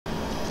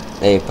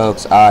Hey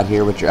folks, Odd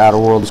here with your Outer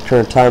Worlds.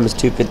 Current time is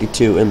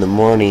 2:52 in the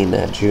morning,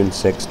 June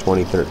 6,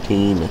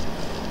 2013.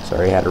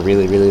 Sorry, I had a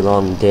really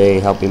long day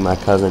helping my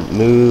cousin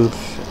move,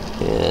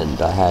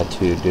 and I had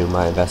to do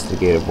my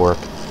investigative work,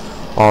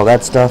 all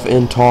that stuff,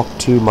 and talk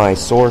to my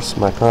source,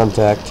 my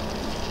contact,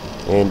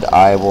 and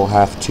I will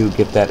have to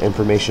get that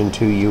information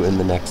to you in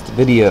the next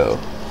video.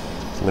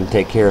 I'm going to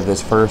take care of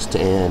this first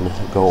and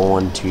go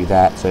on to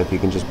that, so if you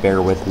can just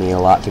bear with me, a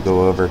lot to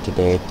go over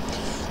today.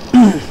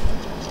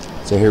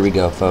 So here we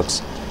go,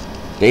 folks.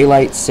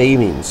 Daylight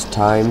savings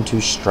time to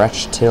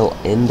stretch till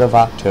end of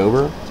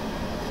October.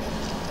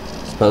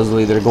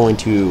 Supposedly they're going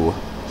to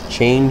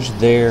change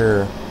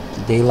their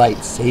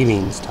daylight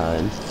savings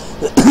time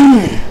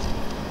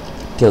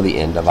till the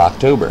end of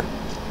October.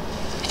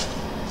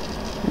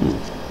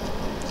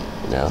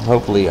 Now,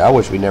 hopefully, I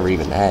wish we never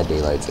even had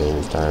daylight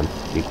savings time,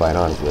 to be quite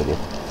honest with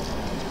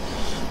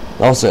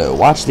you. Also,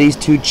 watch these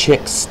two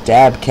chicks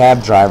stab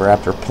cab driver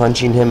after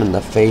punching him in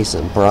the face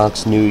in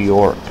Bronx, New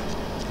York.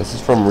 This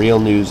is from Real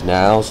News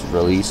Now. It's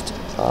released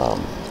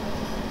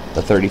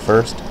the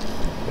 31st.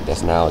 I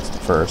guess now it's the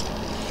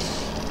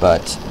 1st.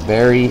 But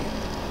very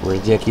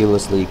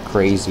ridiculously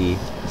crazy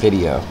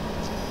video.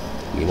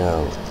 You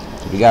know,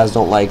 if you guys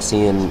don't like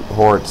seeing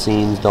horror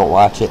scenes, don't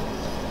watch it.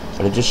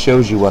 But it just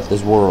shows you what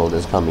this world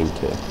is coming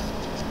to.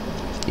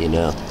 You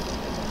know,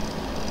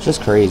 it's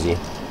just crazy.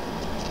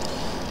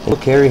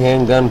 Carry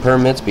handgun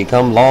permits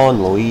become law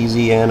in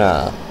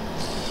Louisiana.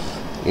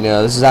 You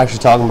know, this is actually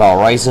talking about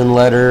Ricin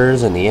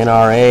letters and the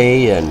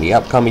NRA and the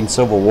upcoming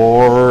Civil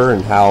War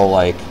and how,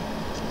 like,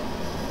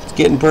 it's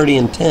getting pretty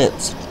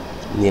intense.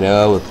 You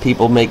know, with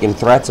people making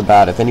threats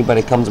about if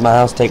anybody comes to my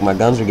house, take my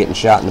guns, or getting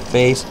shot in the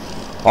face.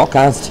 All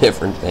kinds of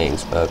different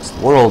things, folks.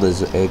 The world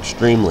is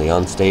extremely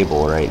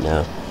unstable right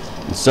now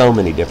in so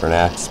many different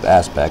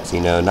aspects,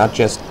 you know, not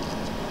just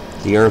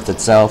the Earth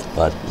itself,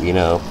 but, you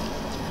know,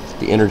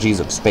 the energies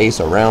of space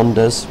around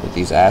us with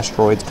these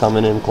asteroids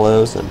coming in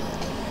close,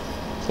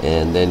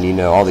 and then, you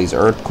know, all these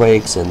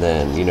earthquakes, and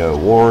then, you know,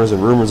 wars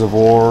and rumors of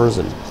wars,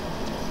 and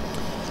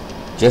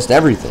just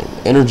everything.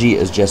 Energy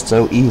is just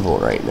so evil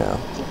right now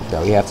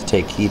that we have to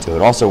take heed to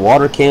it. Also,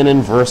 water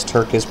cannon versus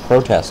Turkish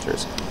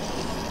protesters.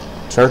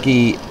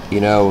 Turkey,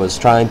 you know, was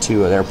trying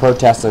to, they're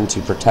protesting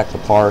to protect the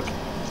park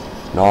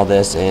and all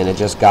this, and it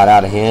just got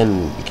out of hand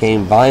and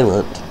became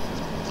violent,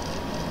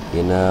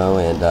 you know,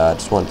 and I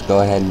just wanted to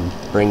go ahead and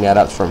bring that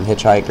up from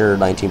Hitchhiker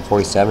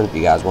 1947 if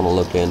you guys want to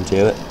look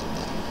into it.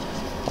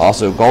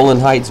 Also, Golan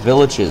Heights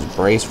villages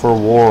brace for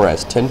war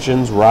as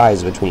tensions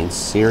rise between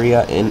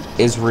Syria and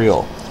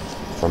Israel,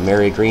 from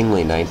Mary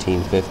Greenlee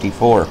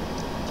 1954.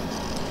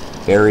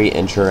 Very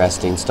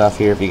interesting stuff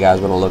here if you guys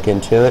want to look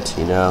into it,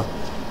 you know,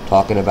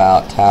 talking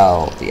about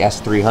how the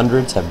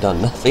S-300s have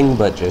done nothing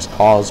but just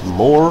cause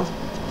more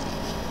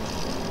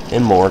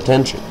and more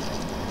tension.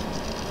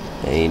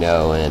 And, you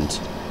know, and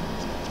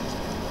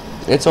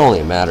it's only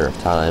a matter of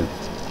time,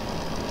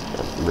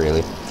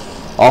 really.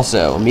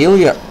 Also,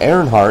 Amelia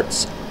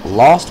Earhart's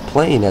lost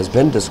plane has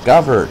been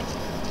discovered.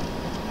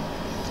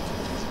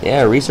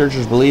 Yeah,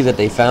 researchers believe that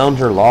they found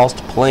her lost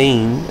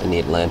plane in the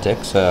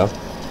Atlantic, so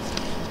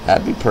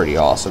that'd be pretty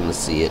awesome to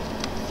see it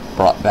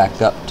brought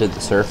back up to the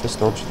surface,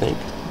 don't you think?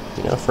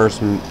 You know,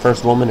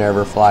 first woman to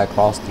ever fly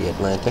across the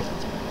Atlantic.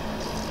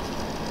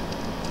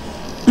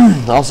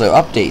 Also,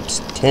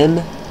 updates: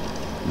 10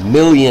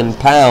 million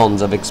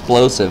pounds of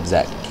explosives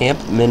at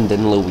Camp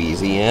Minden,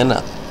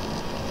 Louisiana.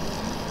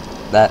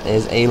 That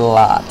is a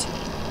lot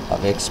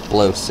of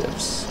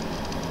explosives.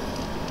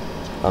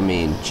 I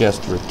mean,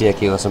 just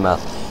ridiculous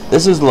amount.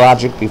 This is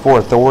logic before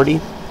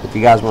authority. If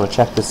you guys want to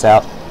check this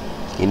out,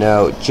 you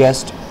know,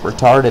 just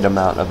retarded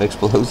amount of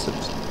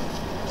explosives.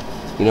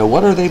 You know,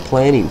 what are they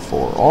planning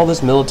for? All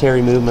this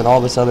military movement, all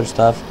this other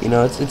stuff, you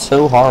know, it's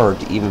so hard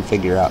to even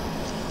figure out.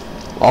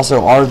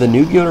 Also, are the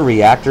nuclear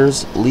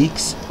reactors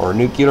leaks, or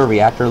nuclear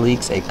reactor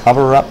leaks, a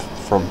cover-up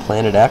from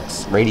Planet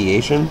X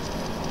radiation?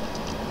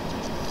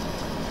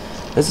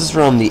 This is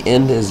from The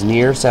End Is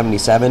Near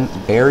 77.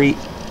 Very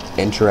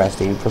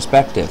interesting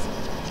perspective.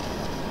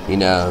 You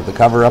know, the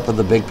cover-up of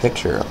the big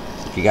picture.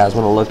 If you guys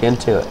want to look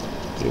into it,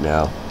 you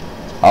know,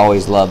 I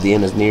always love The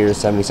End Is Near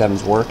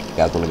 77's work. If you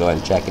guys want to go ahead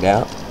and check it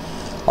out.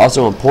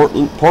 Also,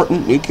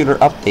 important nuclear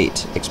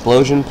update.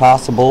 Explosion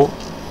possible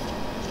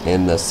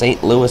in the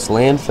St. Louis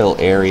landfill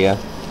area.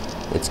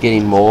 It's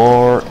getting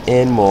more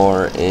and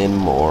more and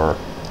more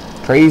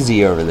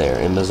crazy over there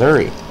in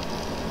Missouri.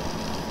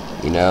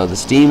 You know, the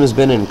steam has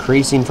been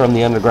increasing from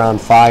the underground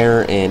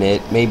fire, and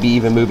it may be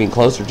even moving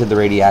closer to the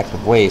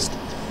radioactive waste,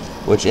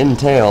 which in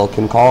entail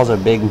can cause a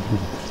big,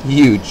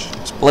 huge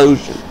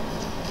explosion.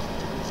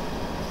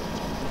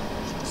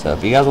 So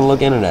if you guys want to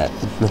look into that,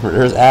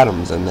 there's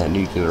atoms in that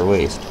nuclear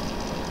waste.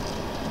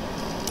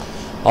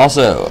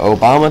 Also,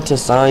 Obama to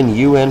sign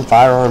UN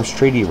Firearms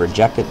Treaty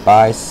rejected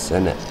by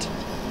Senate.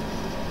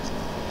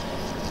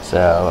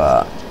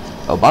 So,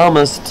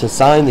 Obama's to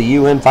sign the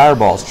UN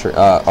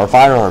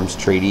Firearms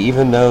Treaty,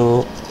 even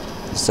though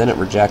the Senate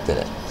rejected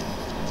it.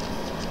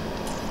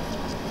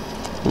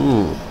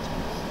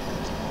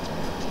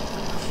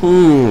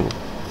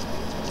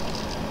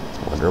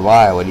 Wonder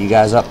why. What are you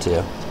guys up to?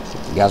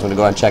 If you guys want to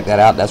go ahead and check that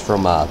out, that's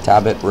from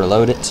Tablet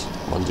Reloaded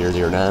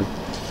 1009.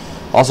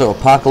 Also,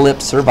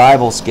 Apocalypse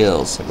Survival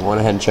Skills. I went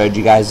ahead and showed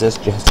you guys this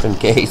just in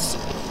case.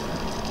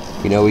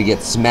 You know, we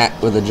get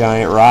smacked with a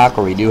giant rock,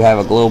 or we do have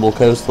a global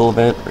coastal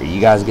event, or you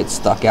guys get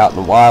stuck out in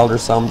the wild or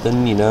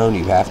something, you know, and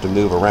you have to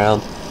move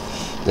around.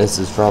 This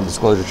is from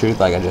Disclosure Truth,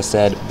 like I just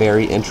said.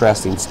 Very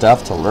interesting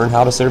stuff to learn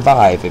how to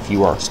survive if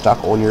you are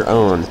stuck on your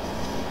own.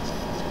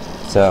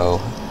 So,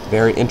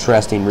 very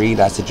interesting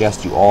read. I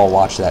suggest you all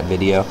watch that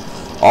video.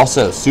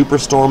 Also,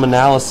 Superstorm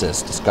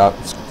Analysis,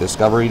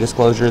 Discovery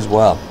Disclosure as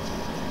well.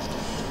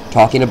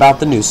 Talking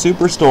about the new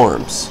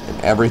superstorms and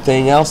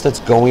everything else that's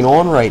going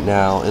on right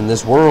now in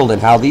this world,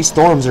 and how these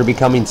storms are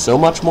becoming so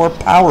much more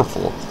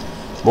powerful,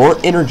 more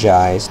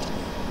energized,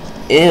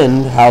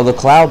 and how the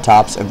cloud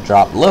tops have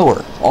dropped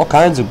lower. All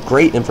kinds of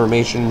great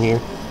information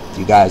here if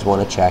you guys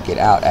want to check it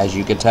out. As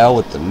you can tell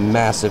with the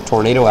massive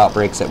tornado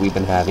outbreaks that we've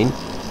been having,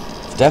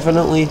 it's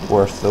definitely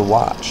worth the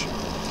watch.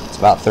 It's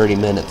about 30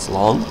 minutes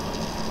long.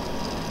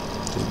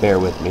 Just bear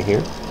with me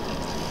here.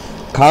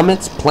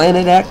 Comets,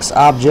 Planet X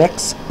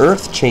objects,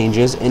 Earth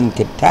changes, and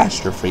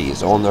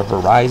catastrophes on the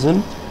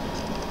horizon.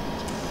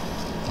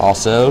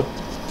 Also,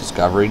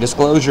 Discovery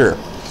Disclosure.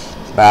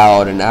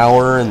 About an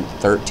hour and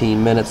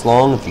 13 minutes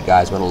long if you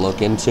guys want to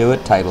look into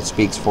it. Title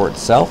speaks for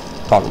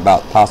itself. Talking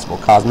about possible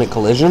cosmic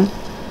collision,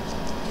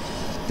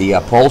 the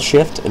pole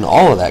shift, and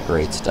all of that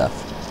great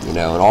stuff. You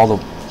know, and all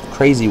the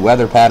crazy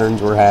weather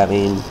patterns we're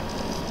having.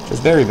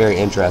 Just very, very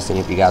interesting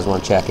if you guys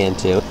want to check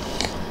into it.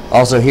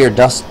 Also here,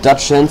 Dutch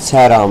Sense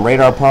had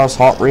radar pulse,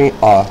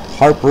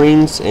 HAARP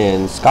rings,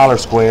 and Scalar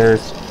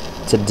Squares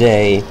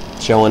today,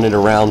 showing it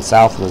around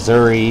South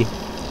Missouri.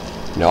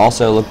 You know,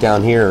 also look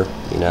down here.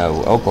 You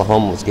know,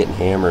 Oklahoma was getting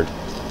hammered.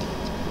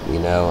 You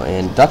know,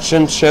 and Dutch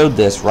Sense showed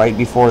this right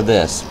before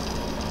this.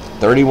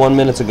 31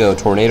 minutes ago,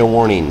 tornado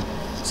warning,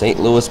 St.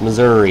 Louis,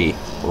 Missouri,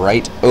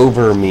 right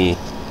over me.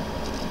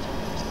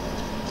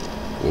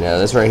 You know,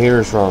 this right here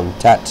is from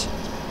Tat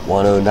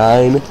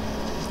 109.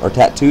 Or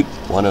Tattoo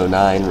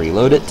 109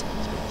 Reloaded.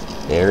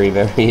 Very,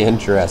 very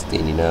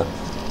interesting, you know.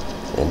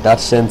 And Dutch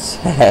Sense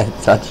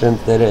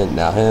did it,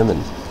 now him,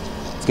 and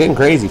it's getting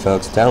crazy,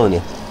 folks, I'm telling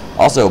you.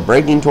 Also,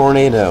 breaking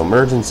tornado,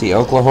 emergency,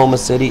 Oklahoma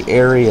City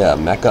area,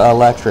 Mecca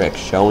Electric,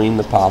 showing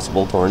the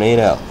possible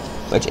tornado,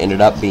 which ended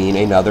up being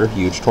another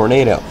huge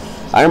tornado.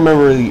 I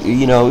remember,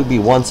 you know, it would be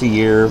once a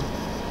year.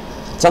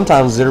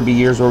 Sometimes there would be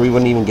years where we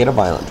wouldn't even get a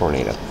violent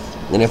tornado.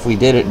 And if we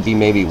did, it would be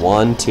maybe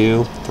 1,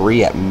 2,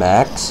 3 at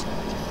max.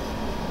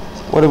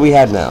 What have we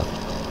had now?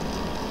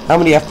 How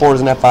many F4s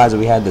and F5s have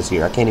we had this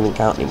year? I can't even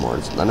count anymore.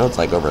 I know it's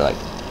like over like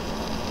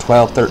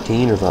 12,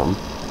 13 or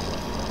something.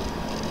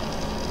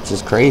 It's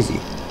just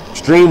crazy.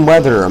 Extreme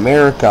weather,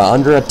 America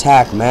under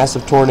attack,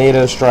 massive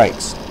tornado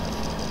strikes.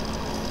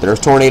 There's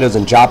tornadoes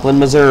in Joplin,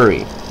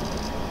 Missouri.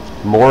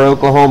 More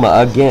Oklahoma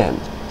again.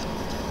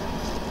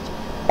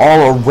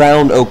 All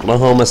around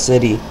Oklahoma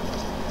City.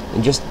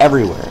 And just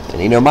everywhere.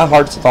 And you know, my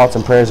heart's thoughts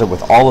and prayers are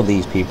with all of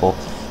these people.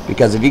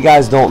 Because if you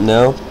guys don't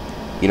know,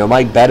 you know,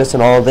 Mike Bettis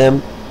and all of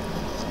them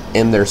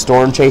in their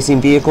storm chasing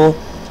vehicle,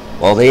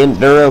 well,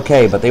 they're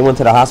okay, but they went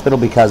to the hospital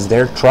because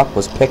their truck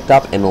was picked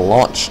up and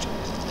launched.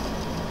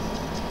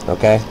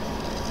 Okay?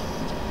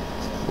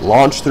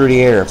 Launched through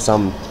the air of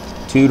some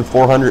 200 to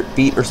 400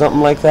 feet or something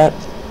like that.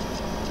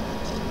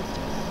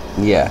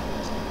 Yeah.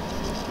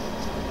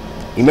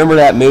 You remember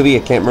that movie? I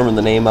can't remember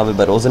the name of it,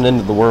 but it was an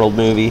End of the World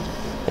movie.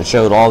 And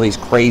showed all these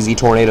crazy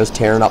tornadoes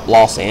tearing up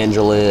Los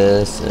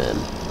Angeles and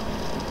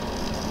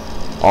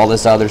all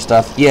this other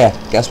stuff. Yeah,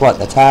 guess what?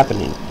 That's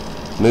happening.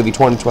 Movie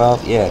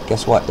 2012, yeah,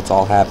 guess what? It's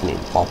all happening.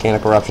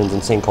 Volcanic eruptions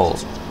and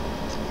sinkholes.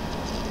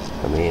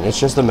 I mean, it's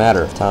just a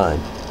matter of time.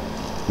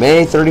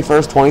 May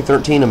 31st,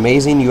 2013,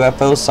 amazing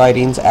UFO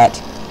sightings at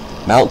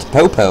Mount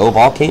Popo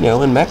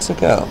volcano in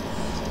Mexico.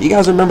 You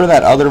guys remember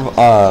that other,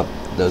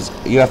 those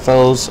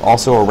UFOs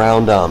also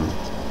around,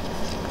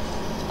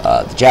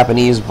 the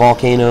Japanese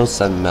volcano,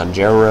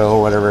 Manjaro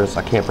or whatever,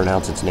 I can't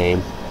pronounce its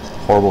name.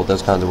 Horrible with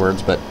those kinds of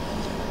words, but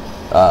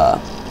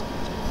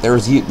there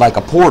was like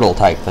a portal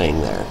type thing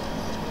there.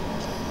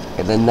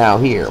 And then now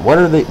here, what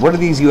are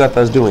these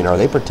UFOs doing? Are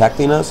they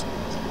protecting us,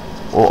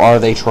 or are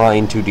they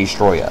trying to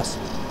destroy us?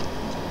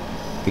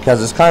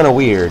 Because it's kind of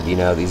weird, you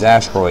know, these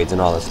asteroids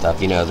and all this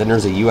stuff. You know, then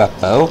there's a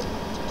UFO.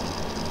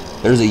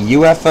 There's a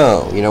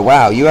UFO. You know,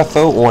 wow,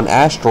 UFO on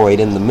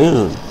asteroid in the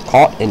moon,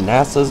 caught in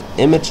NASA's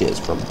images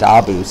from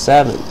Dabu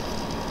 7.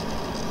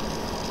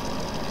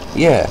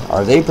 Yeah,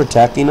 are they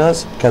protecting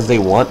us because they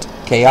want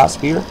chaos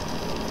here?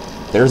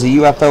 There's a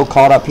UFO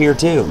caught up here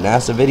too.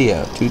 NASA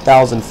video,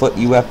 2,000-foot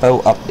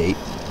UFO update.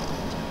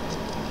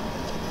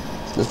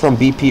 This is from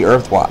BP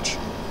Earthwatch.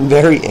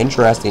 Very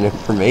interesting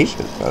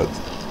information, folks.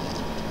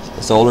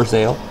 The solar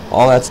sail,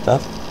 all that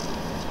stuff.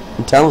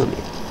 I'm telling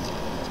you,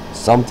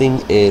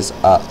 something is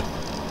up.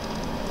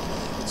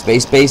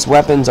 Space-based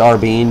weapons are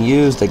being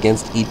used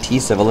against ET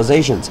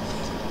civilizations.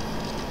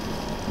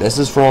 This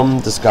is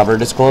from Discover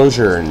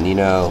Disclosure, and you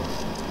know,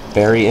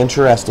 very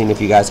interesting if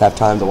you guys have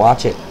time to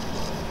watch it.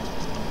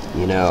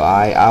 You know,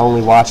 I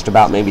only watched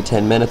about maybe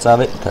 10 minutes of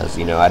it because,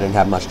 you know, I didn't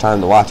have much time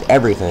to watch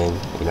everything.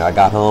 You know, I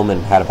got home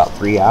and had about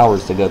 3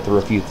 hours to go through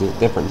a few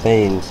different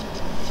things.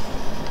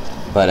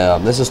 But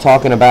this is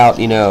talking about,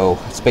 you know,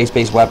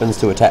 space-based weapons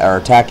to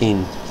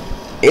attacking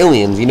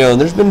aliens. You know,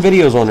 and there's been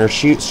videos on there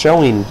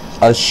showing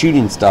us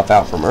shooting stuff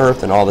out from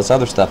Earth and all this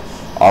other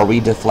stuff. Are we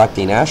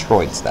deflecting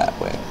asteroids that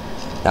way?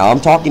 Now,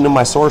 I'm talking to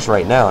my source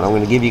right now, and I'm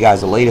going to give you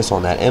guys the latest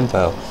on that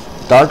info.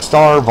 Dark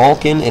Star,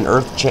 Vulcan, and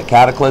Earth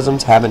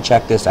Cataclysms, haven't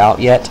checked this out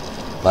yet,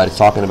 but it's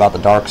talking about the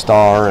Dark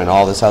Star and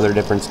all this other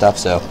different stuff,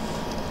 so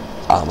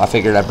I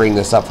figured I'd bring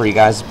this up for you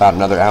guys. About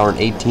another hour and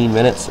 18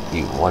 minutes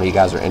if one of you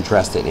guys are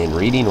interested in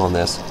reading on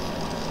this.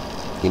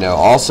 You know,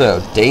 also,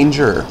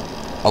 danger,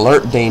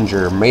 alert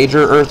danger, major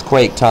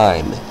earthquake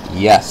time.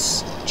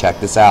 Yes, check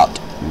this out,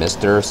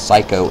 Mr.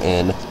 Psycho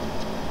N.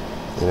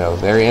 You know,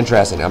 very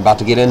interesting. I'm about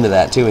to get into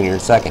that too in here in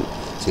a second.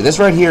 See, this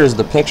right here is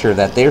the picture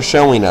that they're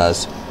showing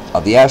us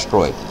of the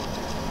asteroid.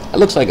 It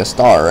looks like a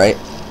star, right?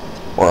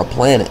 Or a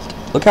planet.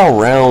 Look how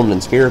round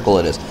and spherical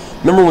it is.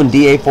 Remember when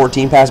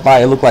DA-14 passed by?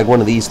 It looked like one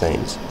of these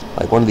things.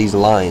 Like one of these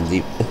lines.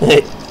 You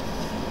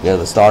know,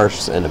 the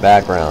stars in the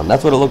background.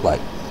 That's what it looked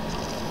like.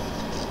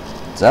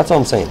 So that's what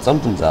I'm saying.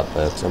 Something's up,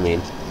 folks. I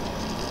mean,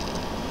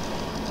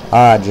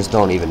 I just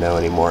don't even know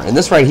anymore. And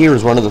this right here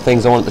is one of the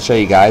things I wanted to show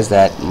you guys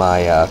that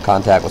my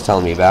contact was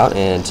telling me about.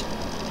 And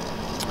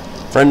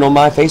a friend on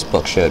my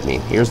Facebook showed me.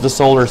 Here's the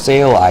solar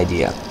sail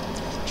idea.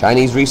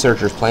 Chinese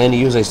researchers plan to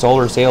use a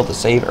solar sail to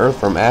save Earth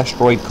from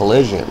asteroid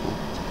collision.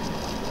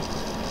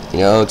 You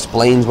know,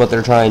 explains what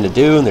they're trying to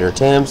do and their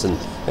attempts, and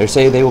they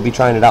say they will be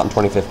trying it out in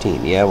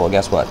 2015. Yeah, well,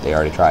 guess what? They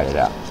already tried it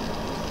out.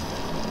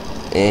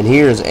 And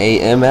here's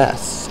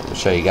AMS. I'm going to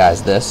show you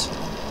guys this.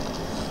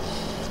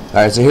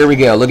 Alright, so here we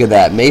go. Look at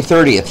that. May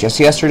 30th, just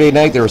yesterday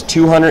night, there was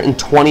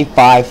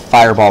 225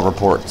 fireball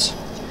reports.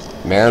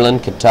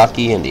 Maryland,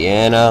 Kentucky,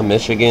 Indiana,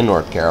 Michigan,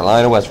 North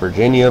Carolina, West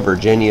Virginia,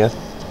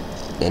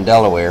 and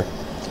Delaware.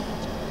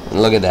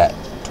 And look at that.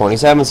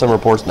 27 some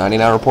reports,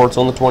 99 reports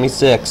on the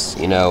 26th.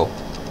 You know,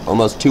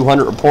 almost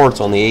 200 reports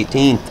on the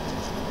 18th.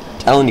 I'm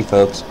telling you,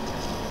 folks.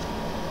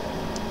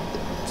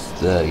 It's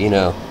the, you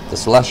know, the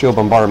celestial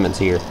bombardments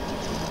here.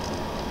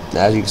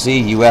 Now, as you can see,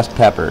 U.S.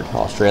 peppered,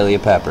 Australia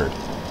peppered.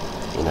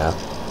 You know.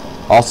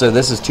 Also,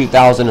 this is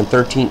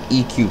 2013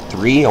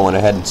 EQ3. I went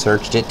ahead and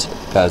searched it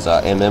because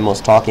MM was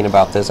talking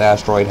about this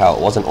asteroid, how it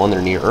wasn't on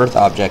their near-Earth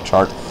object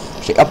chart.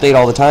 They update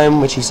all the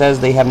time, which he says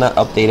they have not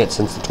updated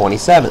since the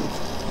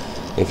 27th.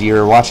 If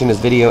you're watching this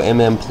video,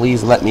 MM,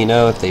 please let me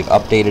know if they've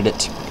updated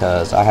it,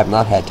 because I have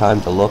not had time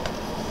to look.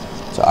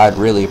 So I'd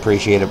really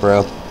appreciate it,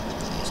 bro.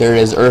 So there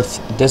it is, Earth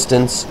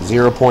distance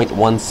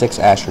 0.16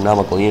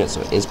 astronomical units,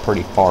 so it is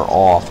pretty far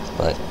off.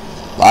 But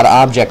a lot of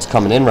objects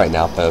coming in right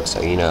now, folks.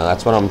 So, you know,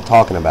 that's what I'm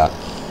talking about.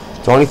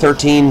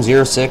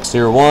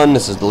 2013-06-01,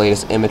 this is the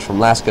latest image from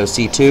LASCO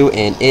C2,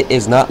 and it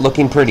is not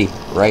looking pretty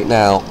right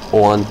now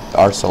on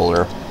our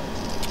solar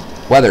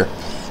weather.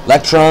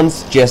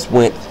 Electrons just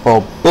went for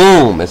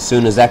boom as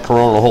soon as that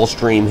coronal hole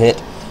stream hit.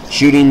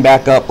 Shooting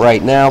back up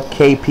right now.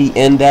 KP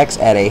index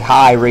at a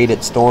high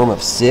rated storm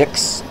of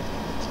 6.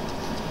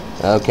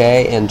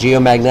 Okay, and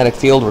geomagnetic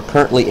field, we're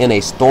currently in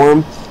a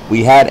storm.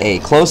 We had a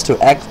close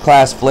to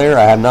X-class flare.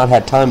 I have not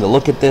had time to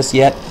look at this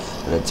yet.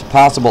 But it's a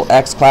possible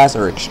X-class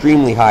or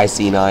extremely high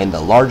C9,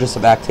 the largest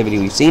of activity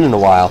we've seen in a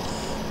while.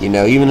 You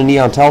know, even in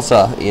Neon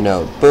Tulsa, you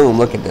know, boom,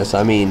 look at this.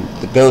 I mean,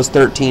 the goes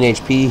 13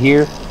 HP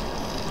here.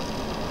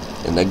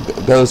 And the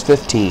goes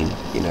 15,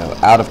 you know,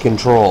 out of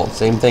control.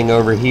 Same thing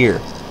over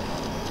here.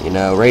 You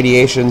know,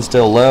 radiation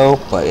still low,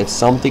 but it's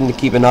something to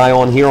keep an eye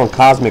on here on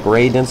cosmic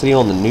ray density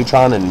on the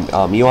neutron and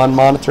muon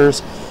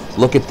monitors.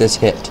 Look at this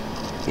hit.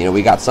 You know,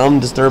 we got some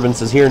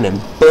disturbances here, and then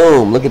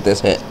boom, look at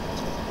this hit.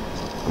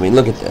 I mean,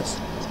 look at this.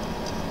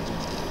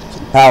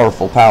 Some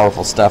powerful,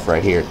 powerful stuff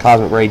right here.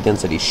 Cosmic ray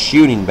density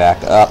shooting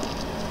back up.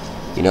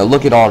 You know,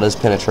 look at all this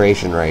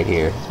penetration right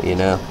here, you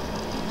know.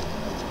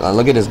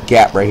 Look at this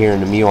gap right here in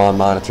the muon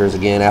monitors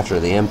again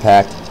after the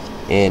impact.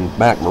 And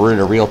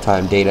MacMaruda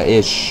real-time data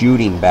is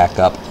shooting back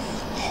up.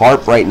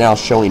 HAARP right now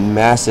showing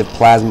massive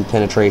plasma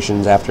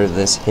penetrations after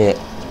this hit.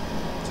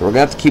 So we're going to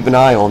have to keep an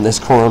eye on this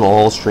coronal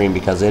hole stream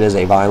because it is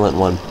a violent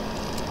one.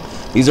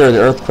 These are the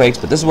earthquakes,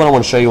 but this is what I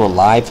want to show you on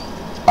live,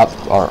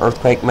 up our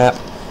earthquake map.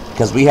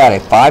 Because we had a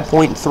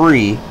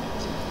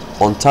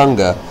 5.3 on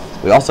Tonga.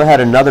 We also had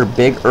another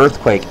big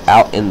earthquake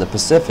out in the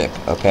Pacific,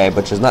 okay,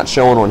 which is not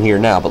showing on here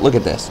now, but look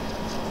at this.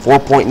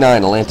 4.9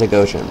 Atlantic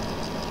Ocean.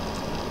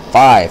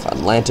 5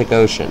 Atlantic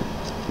Ocean.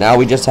 Now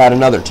we just had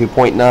another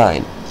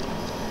 2.9.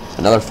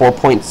 Another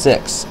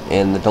 4.6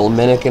 in the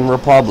Dominican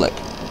Republic.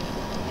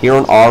 Here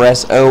on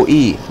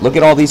RSOE. Look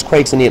at all these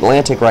quakes in the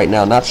Atlantic right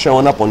now, not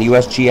showing up on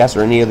USGS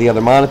or any of the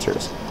other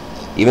monitors.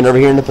 Even over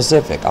here in the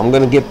Pacific. I'm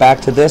going to get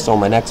back to this on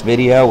my next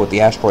video with the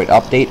asteroid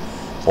update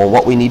on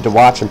what we need to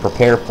watch and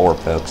prepare for,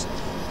 folks.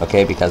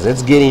 Okay, because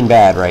it's getting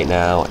bad right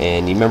now.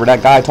 And you remember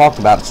that guy talked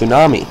about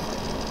tsunami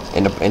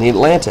in the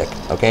Atlantic.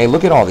 Okay,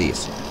 look at all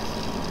these.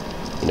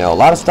 You know, a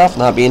lot of stuff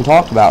not being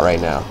talked about right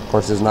now. Of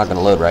course, this is not going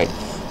to load right.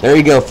 there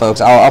you go,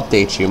 folks. I'll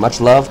update you. Much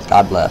love.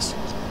 God bless.